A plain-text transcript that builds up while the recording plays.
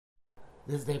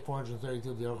This is day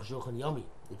 432 of the Aruch Shulchan Yomi.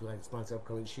 If you'd like to sponsor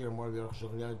upcoming shir or more of the Aruch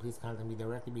Shulchan Yomi, please contact me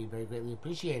directly. Be very greatly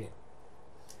appreciated.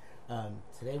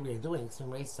 Today we are doing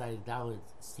Sim Race Side Dalit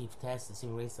Steve Test and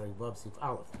Sim Race Side Bob Steve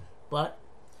Aleph. But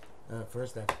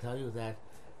first I have to tell you that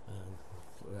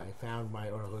I found my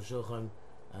Aruch Shulchan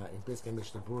in Piskei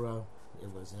Mishnah Berurah.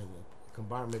 It was in a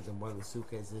compartment in one of the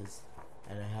suitcases,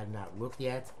 and I had not looked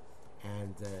yet,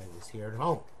 and it was here at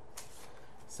home.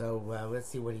 So let's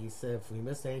see what he said. If we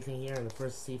missed anything here in the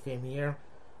first sifim here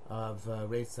of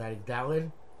Reish Tzadik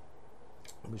Daled,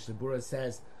 Mishnah Berurah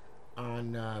says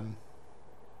on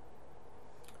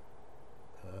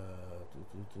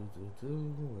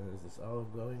where is this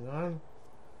olive going on?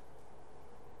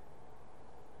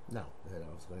 No, that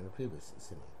I was going to the previous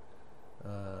simon.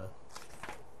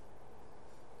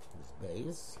 This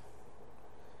base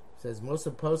says most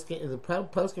of the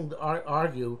poskim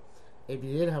argue. If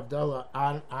you did Havdalah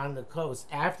on the coast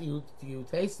after you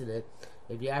tasted it,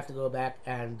 if you have to go back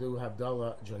and do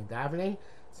Havdalah during davening,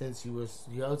 since you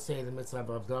would say the mitzvah of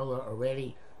Havdalah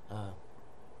already,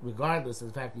 regardless of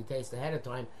the fact you taste ahead of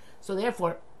time, so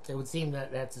therefore it would seem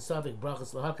that that's a Safek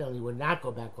Brachas L'Hakal, and you would not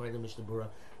go back according to Mishnah Berurah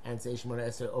and say Shemona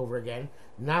Esrei over again.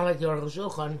 Not like the Aruch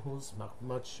Shulchan, who's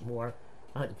much more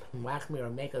machmir or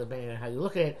maker, depending on how you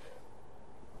look at it,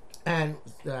 and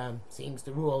seems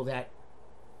to rule that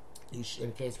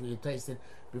in case where you tasted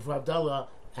before Abdullah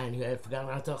and you had forgotten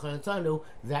Atachon and Tanu,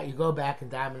 that you go back and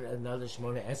daven another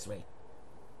Shemona Esrei.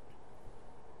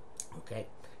 Okay,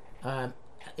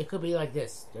 it could be like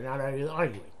this. They're not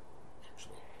arguing.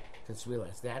 Actually, just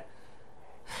realize that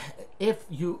if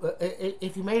you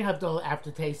made Abdullah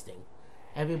after tasting,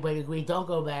 everybody agreed. Don't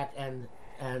go back and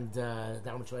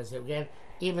that much I say again,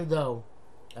 even though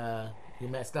you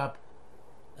messed up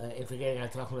in forgetting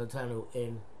Atachon and Tanu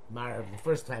in Marav the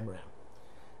first time around.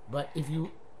 But if you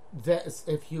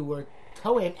were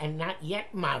Tohen and not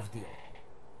yet Mavdil,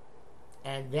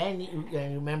 and then you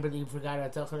remember that you forgot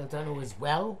Atachon and Tanu as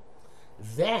well,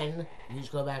 then you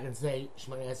should go back and say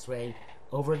Shemona Esrei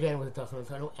over again with Atachon and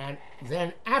Tanu, and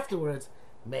then afterwards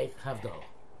make Havdalah.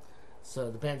 So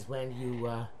it depends when you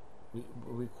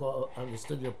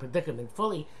understood your predicament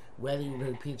fully, whether you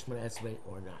repeat Shemona Esrei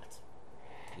or not.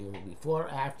 Either before or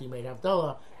after you made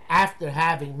Havdalah, after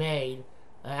having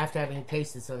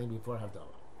tasted something before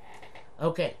Havdalah.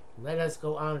 Okay, let us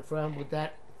go on from with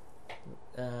that,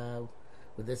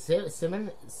 with the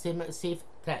Simon Sif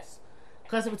test.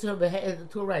 Because of the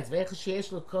two rights, when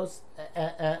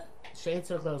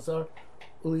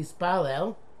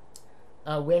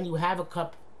you have a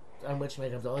cup on which to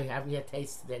make Havdalah, you haven't yet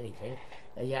tasted anything,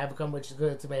 and you have a cup which is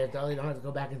good to make Havdalah, you don't have to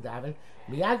go back and daven.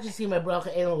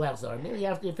 Immediately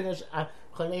after you finish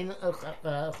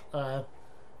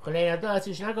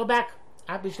you should not go back.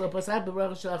 Even though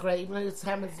it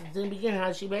happens at the beginning,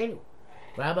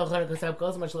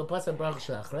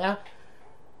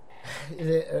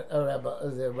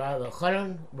 the Rabbi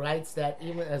Chanan writes that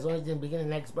even as long as you begin the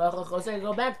next bracha,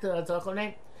 go back to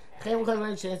Atachon.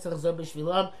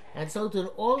 And so to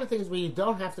all the things where you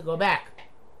don't have to go back.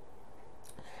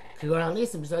 If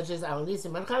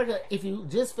you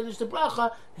just finish the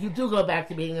bracha, you do go back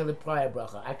to beginning of the prior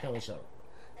bracha. I can show.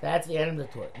 That's the end of the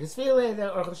Torah. This feeling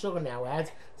that Aruch Shulchan now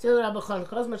adds,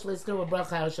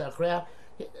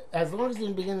 as long as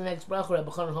you begin the next bracha, Rabbi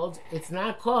Chanan holds, it's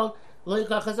not called Lo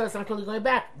Yikach Chazar, it's not called going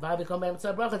back. It's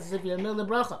as if you're in the middle of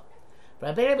the bracha.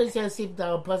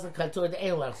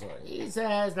 He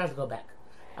says not to go back.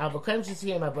 But before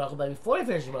you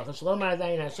finish the bracha, Shalom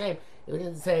Adayin Hashem, if you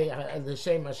didn't say the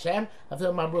Shem Hashem,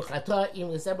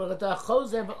 even you said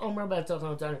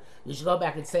you should go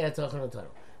back and say Atachon and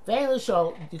Tanu.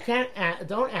 You can't,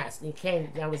 don't ask. You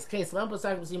can't. That was the case. Your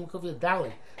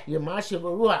Mashi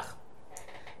Baruch.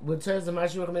 When it says the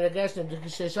Mashi Baruch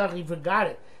Menageshna, you forgot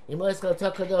it. You must go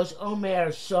to Kadosh Omer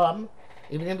Shom.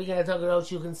 If you didn't begin to talk about,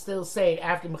 you can still say it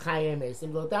after Mechayim Eis.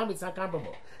 It's not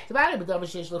comparable. If you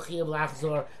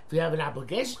have an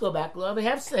obligation to go back,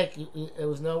 there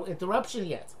was no interruption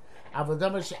yet.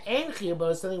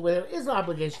 Something where there is no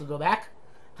obligation to go back,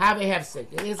 have a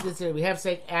hefsek. It is considered a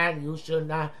hefsek, and you should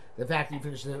not, the fact that you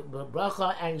finish the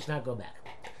bracha, and you should not go back.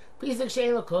 Please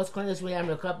exchange the cost, according we have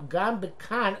no cup, gam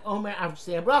bekan omer after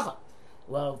saying bracha.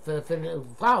 Well, for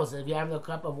flowers, if you have no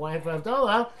cup of wine for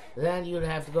Havdalah, then you'd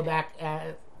have to go back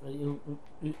and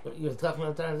you're talking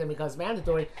about time, then becomes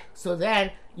mandatory. So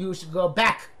then you should go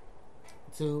back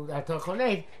to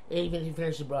Atachon, even if you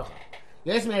finish the bracha.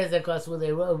 Yes, man, is that cost where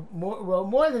they wrote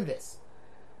more than this.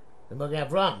 The Magen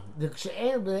Avram. The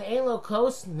ain't no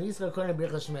coast. He's going to call it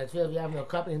Birchas Shemet Tefillah. If you have no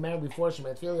cup in the man before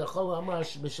Shemet Tefillah, Yachol Amar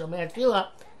B'Shemet Tefillah,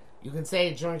 you can say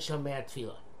it during Shemet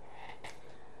Tefillah.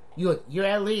 Yud.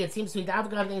 Yureli, it seems to be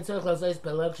Davgav Nein Tzorich Lazois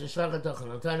Pelok Sheshracha Tochen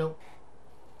Otanu.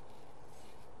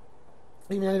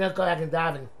 Even though you don't go back and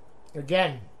daven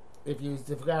again, if you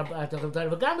forgot Tochen Otanu.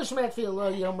 But Gam Shemet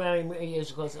Tefillah, you don't marry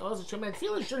Yeshikos. Also, Shemet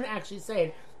Tefillah shouldn't actually say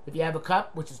it if you have a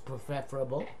cup, which is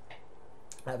preferable.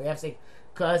 We have to say,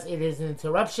 because it is an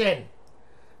interruption.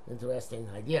 Interesting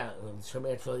idea.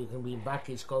 Shemet Tefillah, you can be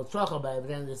Bakish Kol Trochel, but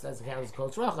then this doesn't count as Kol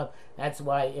Trochel. That's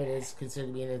why it is considered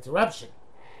to be an interruption.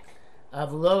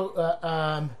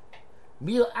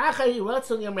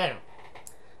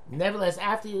 Nevertheless,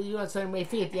 after you on Sunday may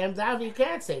feet at the end of davening, you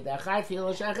can't say that. To know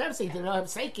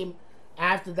him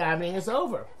after davening is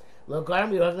over.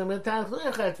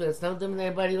 It's not doing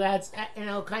anybody who adds,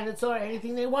 kind of Torah,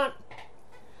 anything they want.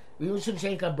 We should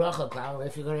change a bracha cloud.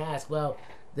 If you're going to ask, well,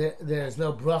 there's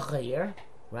no bracha here,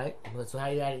 right? So how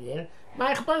you add it in?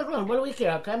 What do we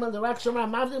care?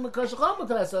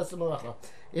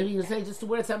 If you say just the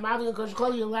words Mavli and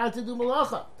Koshchol, you're allowed to do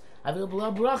malacha. I feel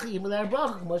below bracha, even without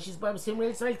bracha. Moshe's Bar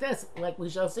Simrates like this, like we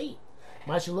shall see.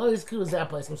 Mashalo is true as that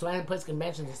place. So any place can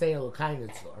mention to say a little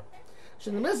kindness store. So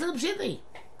in the midst of the pshitli,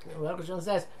 Rosh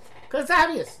says, because it's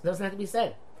obvious, it doesn't have to be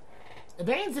said. Now,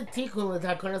 bear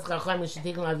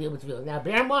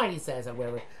in mind, he says,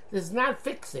 however, this is not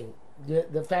fixing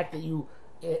the fact that you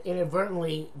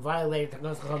inadvertently violated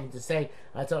Takanas Chachamim to say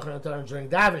during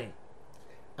davening.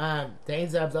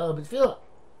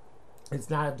 It's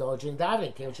not Abdullah during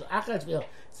davening,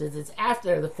 since it's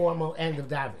after the formal end of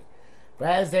davening.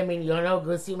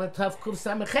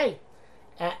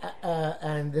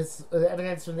 And this the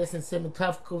evidence from this in Simon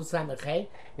Tov Kuv Samachay,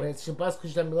 where it's Shabbos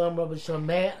Kushtam Milom Rabbi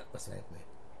Shomei. What's that name?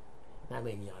 Not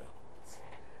me, Yono.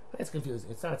 That's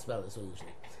confusing. It's not spelled this way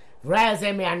usually.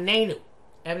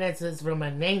 Evidence is from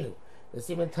Anenu. The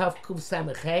Simon Tov Kuv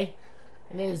Samachay.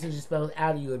 And then it's just spelled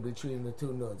without a yud between the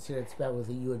two nuns. Here it's spelled with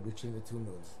a yud between the two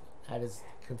nuns. That is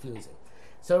confusing.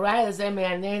 So Raya Zeme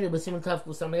Anenu B'Simon Tov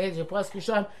Kuv Samachay Shabbos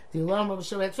Kushtam Milom Rabbi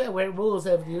Shomei Tefillah, where it rules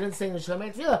that if you didn't sing the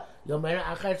Shomei Tefillah, Yomer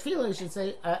Achar Tefillah, you should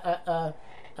say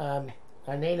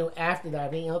Anenu after that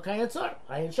being El Kain Tzor.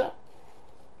 Ayin Shah.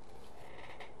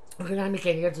 Okay, now we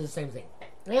can get to the same thing.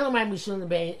 You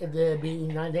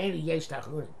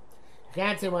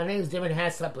can't say one name is different,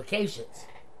 has supplications.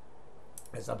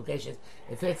 Has supplications.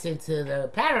 It fits into the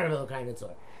pattern of El Kain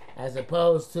Tzor, as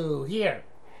opposed to here.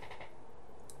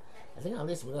 I think at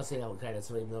least we don't say El Kain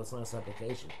Tzor, even though it's not a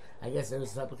supplication. I guess there is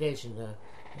a supplication. I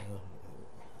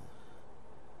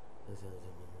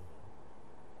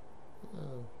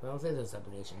don't say there's a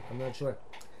supplication. I'm not sure.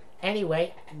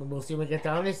 Anyway, we'll see when we get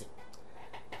down this.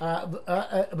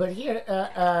 But here,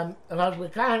 there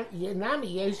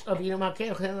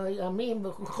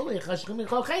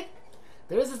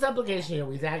is a supplication here.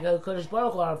 We thank Kodesh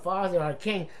Baruch Hu, our Father, our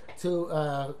King,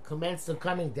 to commence the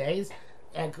coming days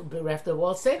and bereft of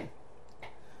all sin.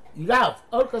 Yurav,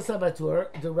 Orka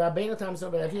Sabatur, the Rabbeinu Tam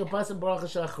Sabat, if you pass a Baruch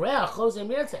Shachrea, Chosem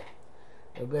Yirtzeh.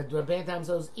 But Rabbeinu Tam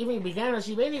says, even if you began on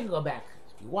Shiva, you can go back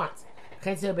if you want.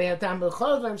 Can't say Rabbeinu Tam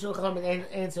B'chol Vam Shulchan and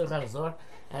answer Chazor.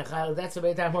 And that's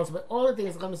Rabbeinu Tam holds. But all the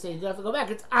things going to say you have to go back.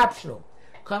 It's optional.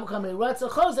 Come, a Ratza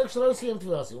Chosek Shalosi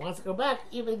Tfilos. He wants to go back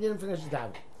even if he didn't finish his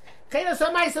davening. Kena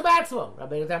Samaisa Batzvon.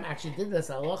 Rabbeinu Tam actually did this.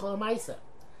 Allah Maisa.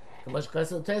 Kamosh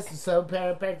Kasel Test so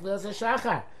Perek Tfilos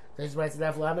Shachar. This writes it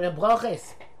after Lamed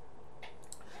Broches.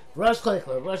 Rosh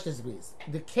Cholikla, Rosh Tizbiz.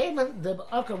 The Kavan, the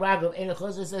Akka Ragov, and the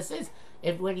Chosek says,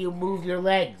 if when you move your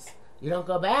legs, you don't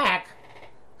go back,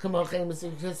 come on,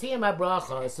 because here my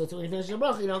bracha, so when you finish your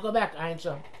bracha, you don't go back. Ayin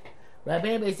Shom.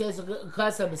 Rabbeinu says,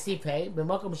 Kasa B'sipei,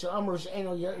 B'mokom she'omru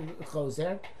she'eno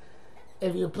choser.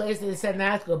 If you place it, it said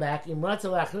not to go back. Im Ratza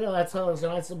Lachmir, that's all, so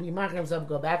wants to be marking himself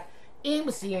go back. Im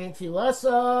Siyen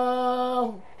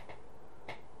Tfiloso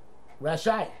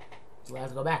Rashai. So he has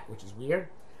to go back, which is weird.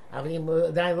 So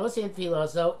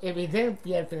if he didn't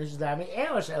yet finish his davening,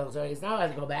 so he's now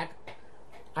has to go back.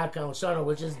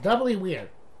 Which is doubly weird.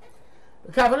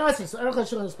 The Kavanasis, Aruch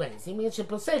Shulchan explains. He means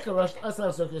Shepaseka Rosh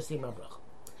Asal Sokir Sima Bracha.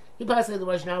 He passes the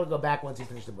Rosh now will go back once he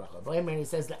finished the bracha. But he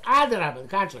says the Adarab, on the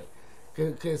contrary,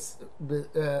 because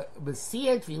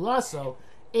B'siyat Filoso,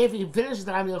 if he finishes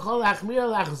the davening, Yechol Lachmir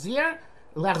Lachzir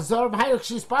Lachzor B'Hayok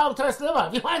Shispal Toras Leva.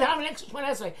 If you want to have an extra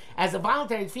Shmoneh as a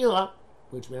voluntary tefillah,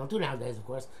 which we don't do nowadays, of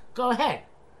course, go ahead,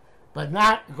 but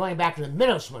not going back to the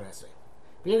middle of Shmoneh.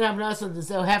 What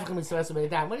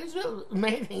is the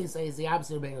main thing he says is the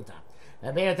opposite of Rabbeinu Tam.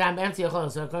 Rabbeinu Tam empty Yechol,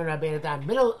 so according to Rabbeinu Tam,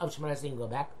 middle of Shmoneh you can go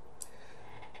back.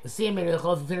 The same middle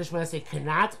Yechol, if you finish Shmoneh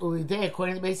cannot, Ulidei,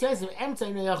 according to Beis Yosef, empty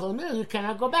Yechol middle, you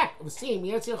cannot go back. The same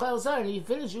Yetzi Yechol, so if you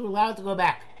finish, you're allowed to go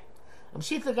back.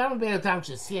 According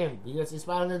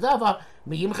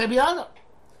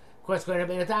course,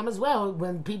 according to time as well,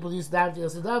 when people used to daven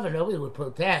Tfilas Hadava, nobody would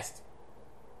protest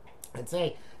and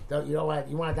say, you know what,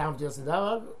 you want to daven Tfilas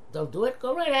Hadava? Don't do it?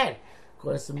 Go right ahead. Of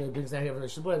course, somebody brings down here from the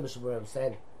Shabbat. The Shabbat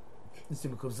said,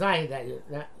 Mr. Mekuv Zayin,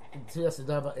 that Tfilas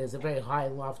Hadava is a very high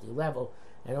and lofty level,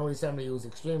 and only somebody who's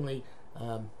extremely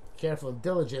careful and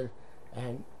diligent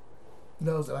and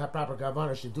knows how proper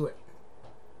kavanah should do it.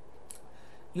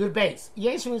 Yud Beis.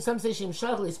 Yeshua, some say Shem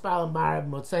Shachli Spal Marav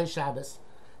Motzei Shabbos.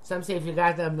 Some say if you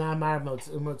got them now Marav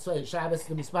Motzei Shabbos,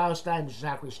 the Mispal Shtayim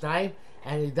Shachri Shtayim,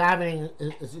 and you're davening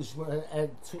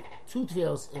two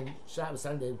tefillos in Shabbos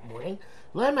Sunday morning.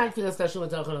 Learn my tefillah Tashum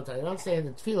Tachon Otanu. You don't say in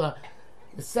the tefillah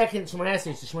the second Shemona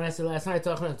Esrei last night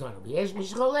Tachon Otanu. Yesh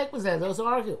Mishcholek was there. Those who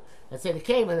argue. Let's say they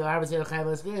came and the Arabs Chayv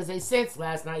Lesgir. They since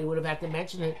last night you would have had to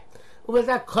mention it. With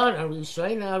that Kona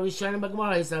Rishayna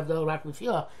B'Gemara is Havdalah Rak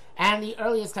B'Tfilah, and the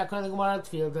earliest Takana Gemara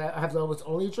Tfilah Havdalah was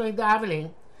only during davening.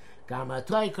 Gama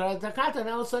Toy Korah Takata, and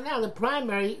also now the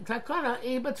primary Takana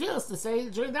B'Tfilah is to say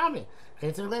during davening.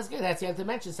 Okay, so let's get that's you have to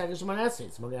mention second Shemona Esrei.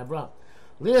 It's Mogen Avram.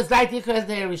 Lilas Daiti because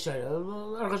they are Rishayna.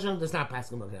 Aruch HaShulchan does not pass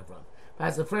the Mogen Avram.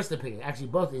 That's the first opinion. Actually,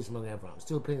 both of these are Mogen Avram.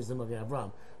 Two opinions of Mogen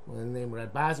Avram. One in the name of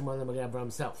Radbaz and one in the Mogen Avram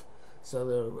himself. So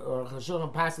the Aruch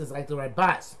HaShulchan passes like the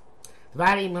Radbaz.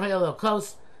 Definitely did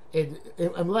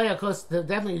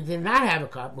not have a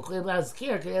cup.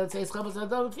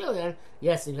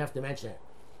 Yes, and you have to mention it.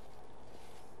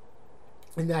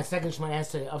 In that second Shema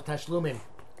Esrei of Tashlumin,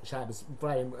 Shabbos,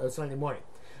 Friday, Sunday morning.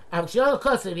 If you had a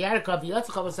cup, you had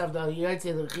to say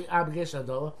the obligation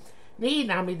of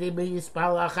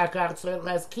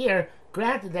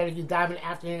granted that if you daven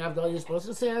after the Havdalah, you're supposed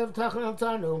to say Tachon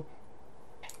Otanu.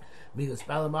 Because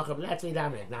let's say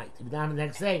daven at night. If you daven the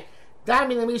next day, daven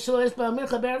the Mishal Yisbal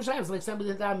Mincha B'Erev Shabbos, like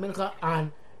somebody that daven Mincha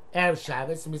on Erev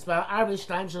Shabbos, and Mispal Arba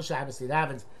Shtayim Shel Shabbos, he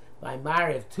davens by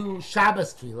Mariv two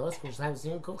Shabbos tefillos, which times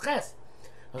in Kol Ches.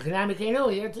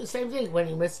 Here, the same thing. When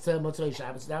you missed Motzei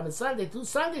Shabbos, daven Sunday, two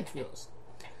Sunday tefillos.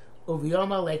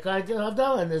 Uviyoma Leika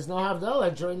Havdalah, and there's no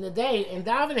Havdalah during the day in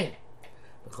davening.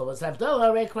 Because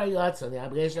Havdalah, Rekra Yotz, on the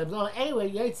obligation of Havdalah. Anyway,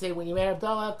 you'd say when you made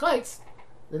Havdalah Koitz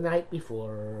the night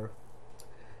before.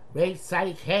 Rei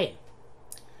Tzadik Hey.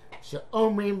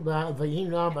 She'omrim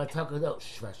v'yinam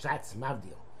b'takadosh v'shatz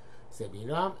mavdil. Say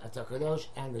v'yinam b'takadosh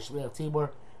and the Shliach Tzibur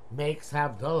makes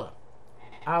Havdalah.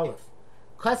 Aleph.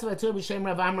 Kasav atur b'shem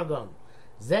Rav Amragon.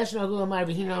 Zesh nagu amar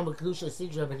v'yinam b'kedusha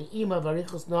sidra v'ni'ima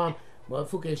v'arichus noam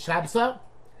v'fukei Shabsa.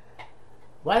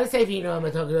 Why does it say v'yinam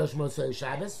b'takadosh Motzei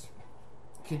Shabbos?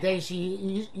 Kadesh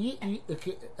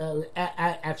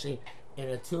actually in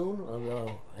a tune,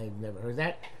 although I've never heard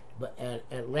that. But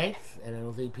at length, and I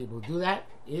don't think people do that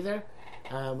either.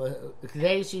 So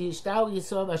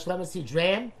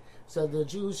the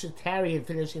Jews should tarry in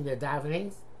finishing their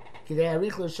davenings. To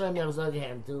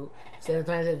say the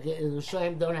time that the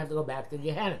Rishonim don't have to go back to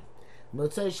Gehenna.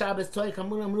 Motzei Shabbos, Toy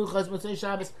Kamuna Menuchos, Motzei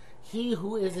Shabbos, he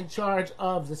who is in charge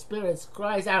of the spirits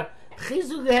cries out,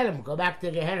 Chizu Gehenna, go back to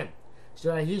Gehenna.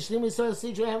 So Yishlim Yisrael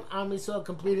Sidram, Am Yisrael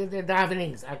completed their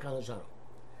davenings. Akal Shalom.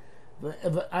 Because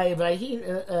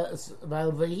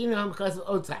of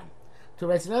Otam. To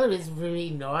write another reason for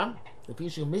reading Noam, the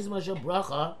Pishu Mizmoshe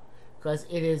Bracha, because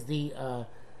it is the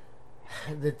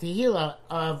Tehillah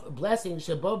of blessing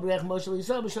Shabo Brech Moshe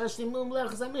Yisrael B'Shashtim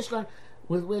Melechus HaMishkan,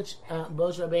 with which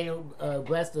Moshe Rabbeinu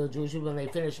blessed the Jewish people when they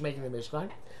finished making the Mishkan.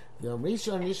 Yom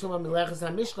Rishon Nishlam Melechus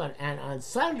HaMishkan, and on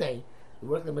Sunday the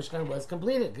work of the Mishkan was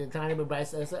completed. The time of Bryce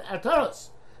says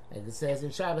Artoros, like it says in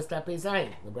Shabbos Tapei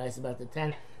Zayin, the Bryce about the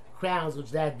 10 crowns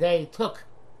which that day took.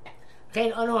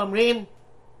 Chen Ono Amrim,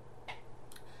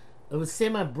 it was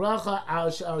Sima Bracha Al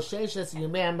Sheshas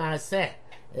Yumei Maaseh.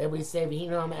 And we say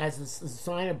V'hinam as a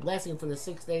sign of blessing for the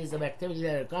 6 days of activity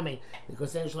that are coming,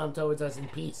 because then Shalom towards us in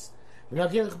peace. We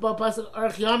double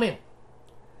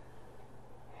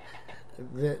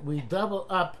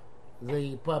up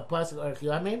the pasuk Orch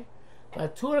Yomim.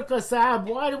 But Tur Kasab,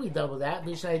 why do we double that?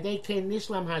 B'shaydei Ken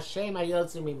Nishlam Hashem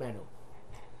Hayotzim Mimenu.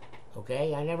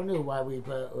 Okay, I never knew why we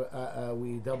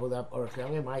doubled up Orch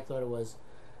Yomim. I thought it was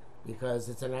because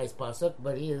it's a nice pasuk,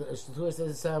 but Tur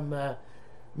says some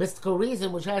mystical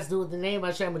reason which has to do with the name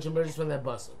Hashem, which emerges from that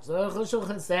pasuk. So Aruch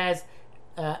HaShulchan says,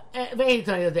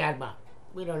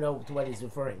 we don't know to what he's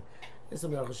referring. This is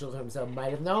something Aruch HaShulchan himself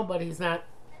might have known, but he's not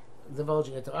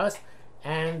divulging it to us.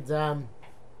 And the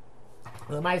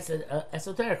might say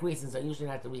esoteric reasons are usually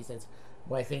not the reasons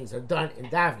why things are done in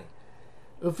davening.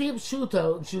 Ufim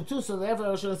shuto, so therefore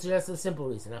Aruch HaShulchan suggests a simple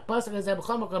reason. A pasuk is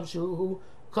B'chomakam shu who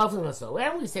koflim aso.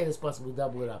 Whenever we say this pasuk, we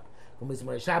double it up. When we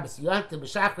say Shabbos Yontif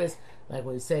B'Shachris, like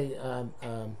when we say in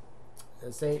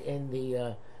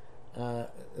the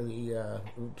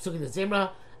Psukim the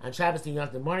Zimra, on Shabbos to Yom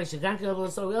the morning. So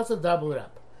we also double it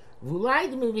up.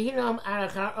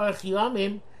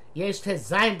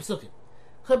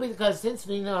 Could be because since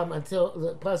we know until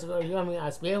the Pasuk or Yomi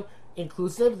Asbeu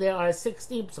inclusive, there are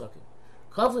 16 psukim.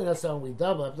 Kofling so we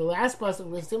double up. The last Pasuk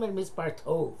was Siman Mispar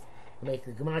Tov. Make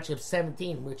the Gematria of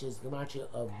 17, which is Gematria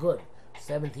of good.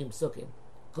 17 psukim.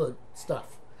 Good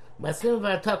stuff. Maslim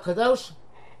V'atok Kadosh.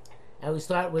 And we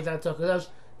start with Atok Kadosh.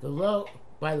 The low,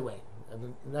 by the way,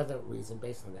 another reason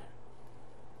based on that.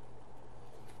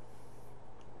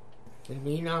 In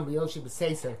Minam B'Yoshi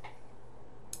B'Seser,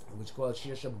 which is called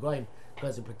Shir Shab Goyim,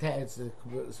 because it protects the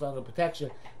spell of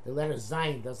protection, the letter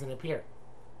Zayin doesn't appear.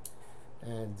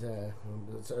 And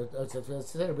so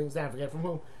it brings down, I forget from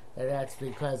whom, that that's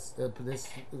because this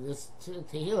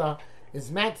Tehillah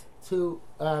is meant to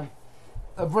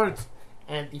avert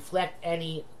and deflect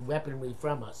any weaponry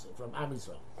from us, from Am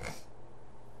Yisrael.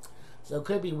 So it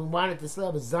could be we wanted to still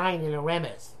have a Zayin and a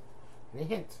Remez, and a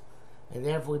hint. And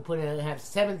therefore we have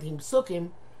 17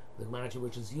 psukim, the Gematria,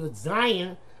 which is Yud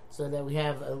Zayin, so that we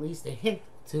have at least a hint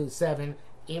to 7,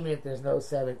 even if there's no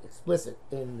 7 explicit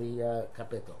in the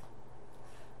capital.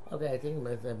 Okay, I think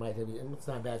that might be, it's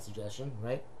not a bad suggestion,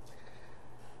 right?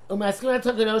 You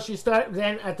start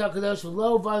then at Takadosh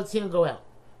low Valtzin Goel.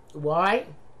 Why?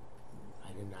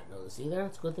 I did not know this either.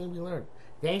 It's a good thing we learned.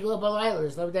 There's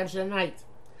no redemption at night.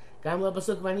 Gamla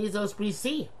Pasuk Vanizos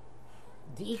Prisi.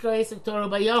 The Ikar Esek Torah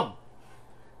Bayom.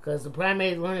 Because the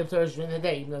primary learning of Torah is during the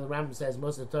day, even though the Rambam says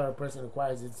most of the Torah a person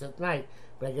acquires it at night,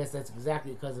 but I guess that's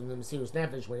exactly because of the Mesirus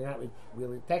Nefesh, where you're not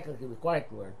really technically required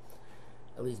to learn.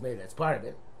 At least maybe that's part of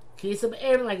it. Kisab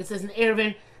Erevin, like it says in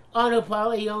Erevin,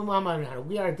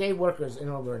 we are day workers in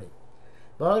our learning.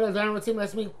 But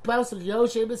last week, Pasuk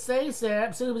Yoshe B'Seiser,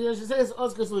 Pasuk Yoshe says,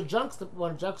 also because we're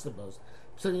juxtaposed.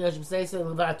 Pasuk Yoshe B'Seiser,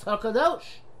 Levat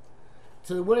HaKadosh.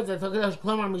 To the words that HaKadosh,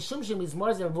 Klomar Mishum Shem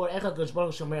Yizmor Zem Vor Echa Kosh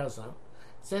Baruch Shomer Osam.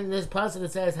 So in this pasuk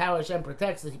it says how Hashem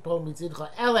protects us. He pulled Mitzidcha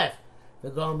Elef,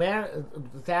 the Gomer,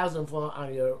 1,000 fall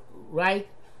on your right,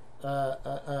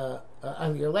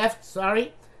 on your left.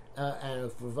 Sorry,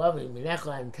 and for Vavi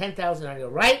Minecha, and 10,000 on your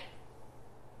right.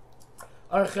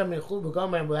 Archem Mechul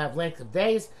Gomer will have length of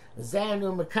days.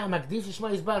 Zanu Mekam Hakdish Shmo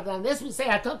Yisbarach. On this we say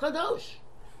Atok Kadosh,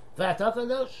 V'Atok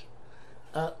Kadosh.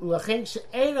 Lachin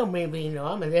She'eno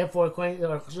Me'Binoam, and therefore, according to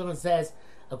Rosh Hashanah says.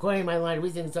 According to my line of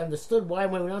reasoning, it's understood why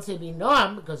when we don't say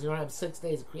Binoam, because we don't have 6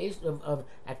 days of creation of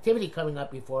activity coming up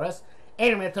before us,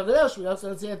 and we also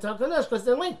don't say Takadosh because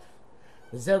they're linked.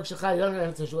 That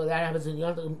happens when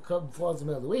Yom falls in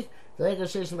the middle of the week. The Lake of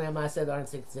Sheshim and said there aren't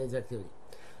 6 days of activity.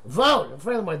 Vote. And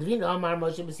furthermore, the Vinoam Amar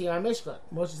Moshe B'Siyar Mishkan.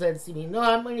 Moshe said, "See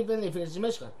Binoam when they finish the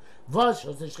Mishkan." Vote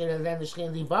shows the Shekhinah, and then the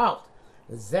Shekhinah evolved.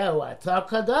 Zeu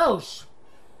Takadosh.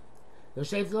 The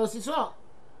shape of Los Yisrael.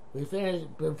 We finished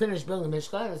building the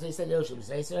Mishkan, as they said, Yoshe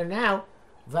B'Seiser, and now,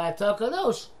 V'atok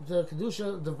Kadosh, the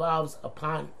Kedusha devolves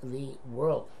upon the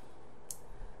world.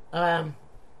 V'zel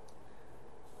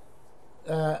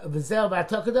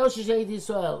V'atok Kadosh Yisrael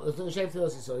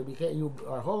Yisrael, you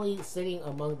are holy, sitting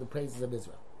among the praises of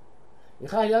Israel.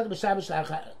 If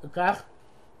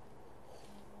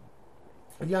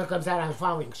Yom comes out on the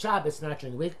following Shabbos, not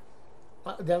during the week,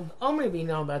 they'll only be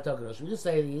known about Tokadosh. We just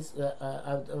say these known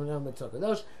about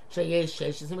Tokadosh. Sheyesh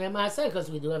Shesh is Maaseh, because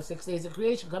we do have 6 days of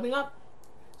creation coming up,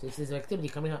 6 days of activity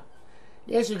coming up.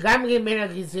 Yes, those who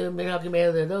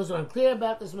are unclear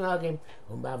about this minhagim,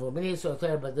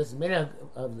 but this minhag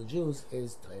of the Jews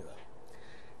is Torah.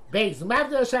 Beis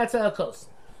Umavdel Shatz Elakos.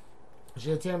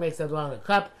 Shetir makes that wine in a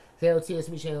cup. Theotzias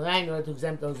Mishen Elain, in order to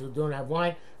exempt those who don't have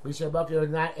wine. Mishen Bakir are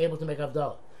not able to make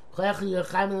Avdallah.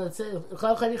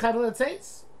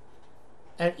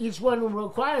 And each one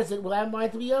requires it will have wine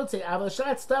to be yotze.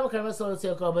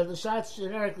 But the shots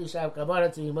generically shall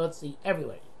kabbalah to be motzi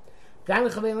everywhere. They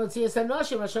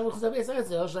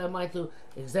also have wine to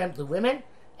exempt the women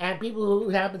and people who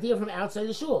happen here from outside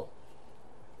the shul.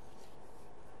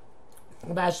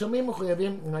 Those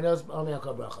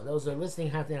are listening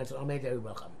have to answer Omed Eri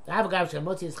Bracha.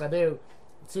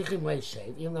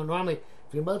 Even though normally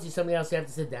if you're motzi somebody else you have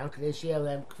to sit down, because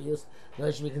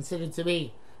should be considered to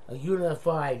be a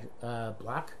unified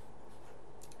block.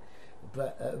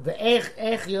 But how the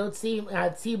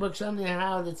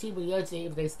tzibur yotzi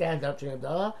if they stand up during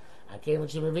Abdallah,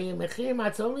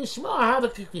 so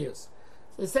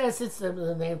it says it's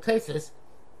the name places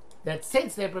that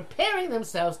since they're preparing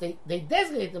themselves, they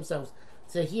designate themselves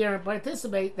to hear and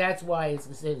participate. That's why it's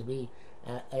considered to be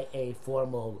a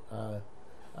formal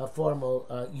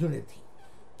unity.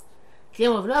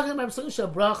 Some of the minute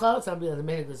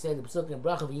to say the Pesuk and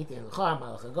Bracha v'yiti and L'cha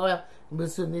Malach HaGoyel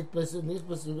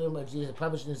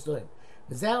published in this story.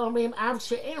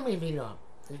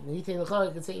 You can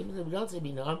say even if we don't say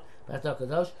Binam, but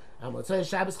Kadosh, and Motzei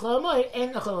Shabbos Chol Hamoed,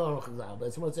 and Chol Hamoed, but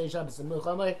it's Motzei Shabbos and Chol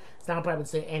Hamoed. It's not a problem to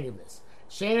say any of this.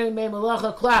 Shein Mei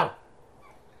Malacha Klau,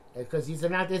 because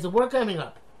there's a work coming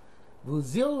up.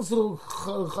 V'zilzul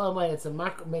Chol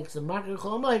Hamoed, makes a marker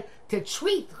Chol Hamoed to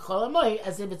treat Chol Hamoed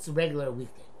as if it's a regular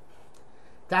weekday.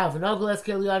 Tav V'nogel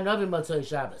Eskel Lion Novi Motzei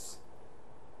Shabbos.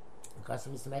 The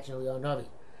custom is to mention Lion Novi.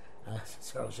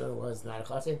 So Shon was not a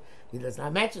chassid. He does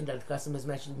not mention that the custom is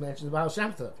mentioned the Baal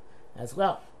Shem Tov as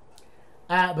well.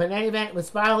 But in any event,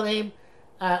 with Sparalim,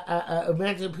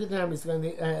 mentioned Putinam is going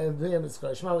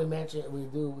to we mention we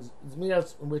do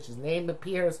Zmiros in which his name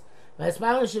appears.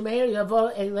 V'Spalim Shemeir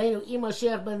Yavo Elenu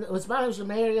Imoshiach Ben V'Spalim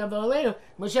Shemeir Yavo Elenu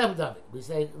Moshe David. We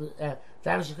say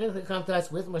time should come to us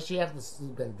with Moshiach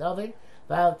Ben David.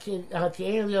 V'Ki'en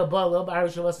Liobah Lo Bar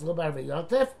Shavos Lo Bar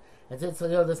V'Yontef. And since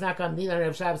Leo does not come neither on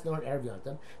Erev Shabbos nor on Erev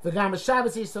Yontam, the Gam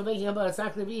Shabbos is still making about it's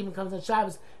not going to be even comes on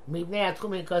Shabbos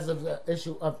because of the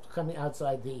issue of coming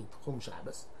outside the Tchum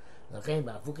Shabbos.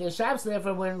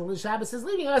 Therefore, when Shabbos is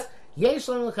leaving us, Yesh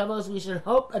Lanu L'Kavos, we should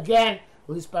hope again.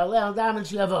 L'Yisparlel Dam and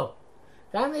Shiavo.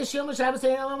 Gam Neshiyom Shabbos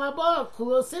Ein Olam Haba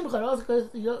Kulo Simcha. Also, because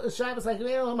Shabbos like Ein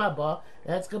Olam Haba,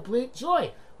 that's complete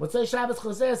joy. Motzei Shabbos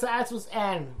Choser Sa'atzvus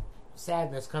and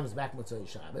sadness comes back Motzei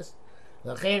Shabbos.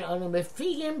 Therefore,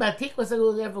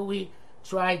 we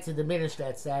try to diminish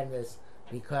that sadness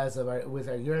because of our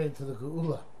yearning to the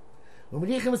Geula. And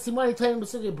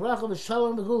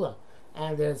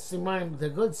the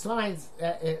good signs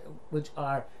which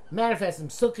are manifest in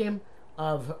Sukkim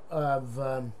of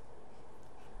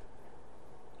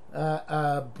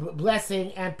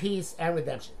blessing and peace and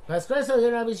redemption.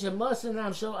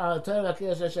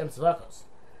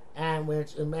 And we're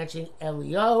mentioning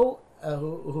Elio,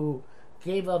 who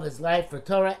gave up his life for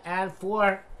Torah and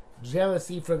for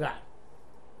jealousy for God.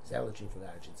 Zealotry for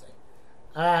God, I should say.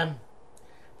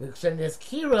 There's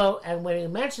Kiro, and when he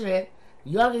mentioned it,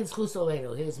 Yogin Schus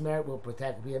his merit will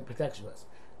be a protection to us.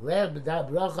 Go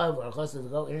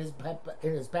in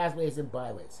his pathways and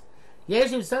byways.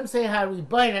 Yeshu, some say how we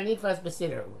bind on Nifas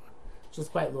Besider, which is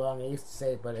quite long. I used to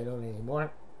say it, but I don't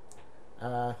anymore.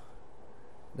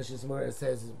 Mrs. Murray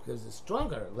says, because it's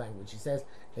stronger language, he says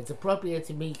it's appropriate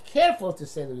to be careful to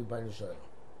say the Rebbeinu Shalom.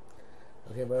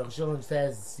 Okay, Baruch Shalom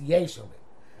says Yeshomim.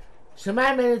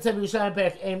 Shemai Menitzah Yerushalmi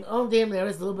Perek Eim Omdim. There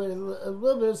is a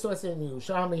little bit of source in the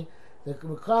Yerushalmi. The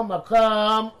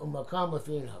Makam Umakam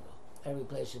Lefin Haba. Every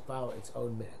place should follow its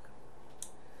own minhag.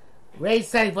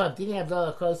 Reis Saivav Dini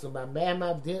Avdallah Kosu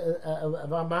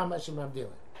Bamam Shem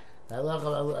Avdillah. The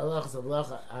halachas of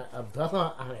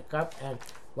Avdallah on a cup and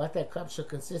what that cup should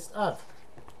consist of.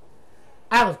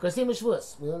 Aleph, Kosim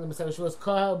Shvus. We learn the Messiah Shvus.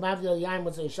 Kol Mavdil Yain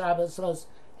Motzei Shabbos. So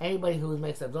anybody who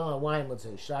makes Avdallah wine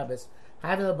Motzei Shabbos,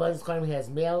 having a body's claim he has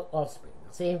male offspring.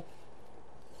 See?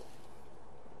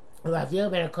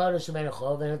 Lavdil ben a Kodesh ben a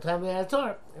Chol ben a Tam ben a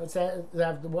Torah. It says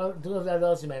that the two of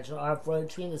those you mentioned are for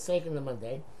between the sacred and the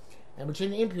mundane, and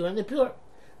between the impure and the pure.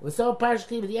 With so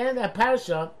parashah at the end of that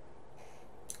parasha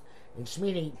in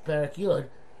Shmini Perak Yud,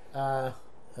 that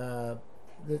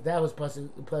was plus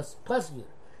Yud.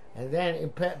 And then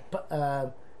in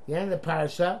the end of the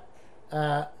parasha,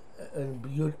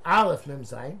 Yud Aleph Mem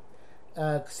Zayin,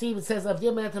 see it says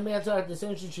Avdil ben Tamei Torah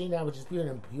distinction between that which is pure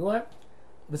and impure.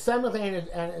 The simultaneous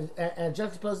and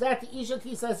juxtapose that to Isha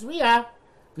Kisas Riyah,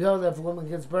 behold, if a woman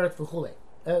gives birth for Chule,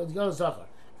 gives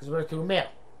birth to a male.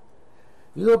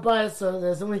 So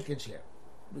there's a linkage here.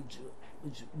 You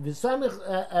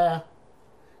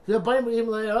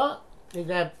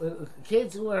have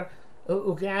kids who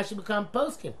can actually become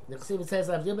poskim. The Chesiv says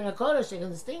Avdil ben HaKodesh, they can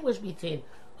distinguish between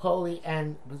holy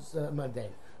and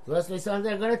mundane. The rest of the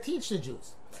they're going to teach the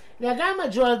Jews. Now,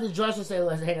 the drushes say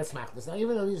Machlis. Now,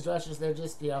 even though these drushes they're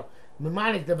just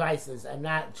mnemonic devices and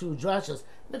not true drushes,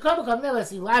 the Kobakam never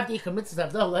see Lavdi Kamitzas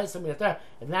Avdol Loisam Yotar,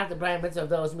 and not the Brian Mitzvah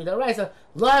Avdol is Midoraisa.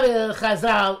 Lav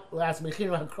Chazal Las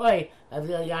Mechinu Hakroi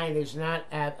Avdil Yain. They should not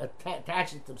have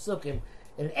attached it to Psukim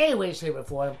in any way, shape, or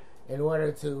form in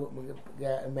order to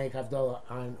make Avdollah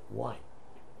on wine.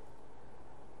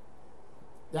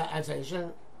 I'm sorry, you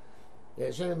shouldn't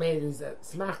have made these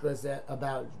smachlas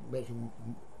about making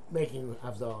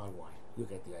Avdollah on wine. You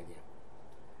get the idea.